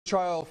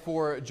Trial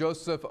for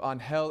Joseph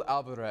Angel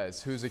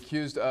Alvarez, who's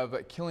accused of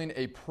killing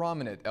a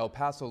prominent El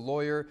Paso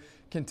lawyer,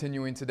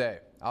 continuing today.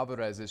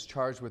 Alvarez is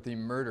charged with the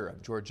murder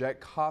of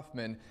Georgette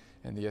Kaufman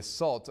and the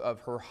assault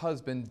of her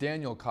husband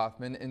Daniel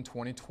Kaufman in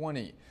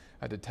 2020.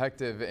 A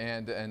detective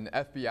and an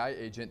FBI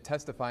agent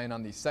testifying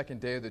on the second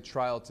day of the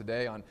trial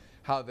today on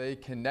how they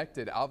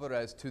connected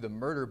Alvarez to the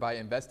murder by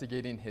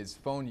investigating his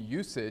phone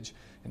usage.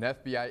 An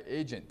FBI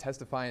agent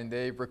testifying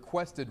they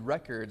requested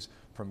records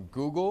from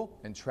Google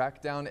and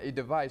tracked down a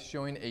device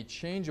showing a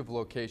change of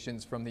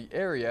locations from the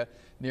area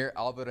near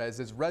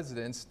Alvarez's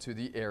residence to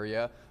the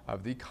area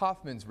of the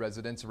Kaufman's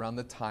residence around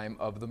the time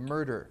of the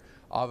murder.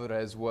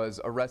 Alvarez was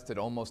arrested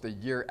almost a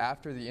year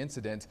after the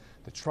incident.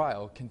 The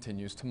trial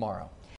continues tomorrow.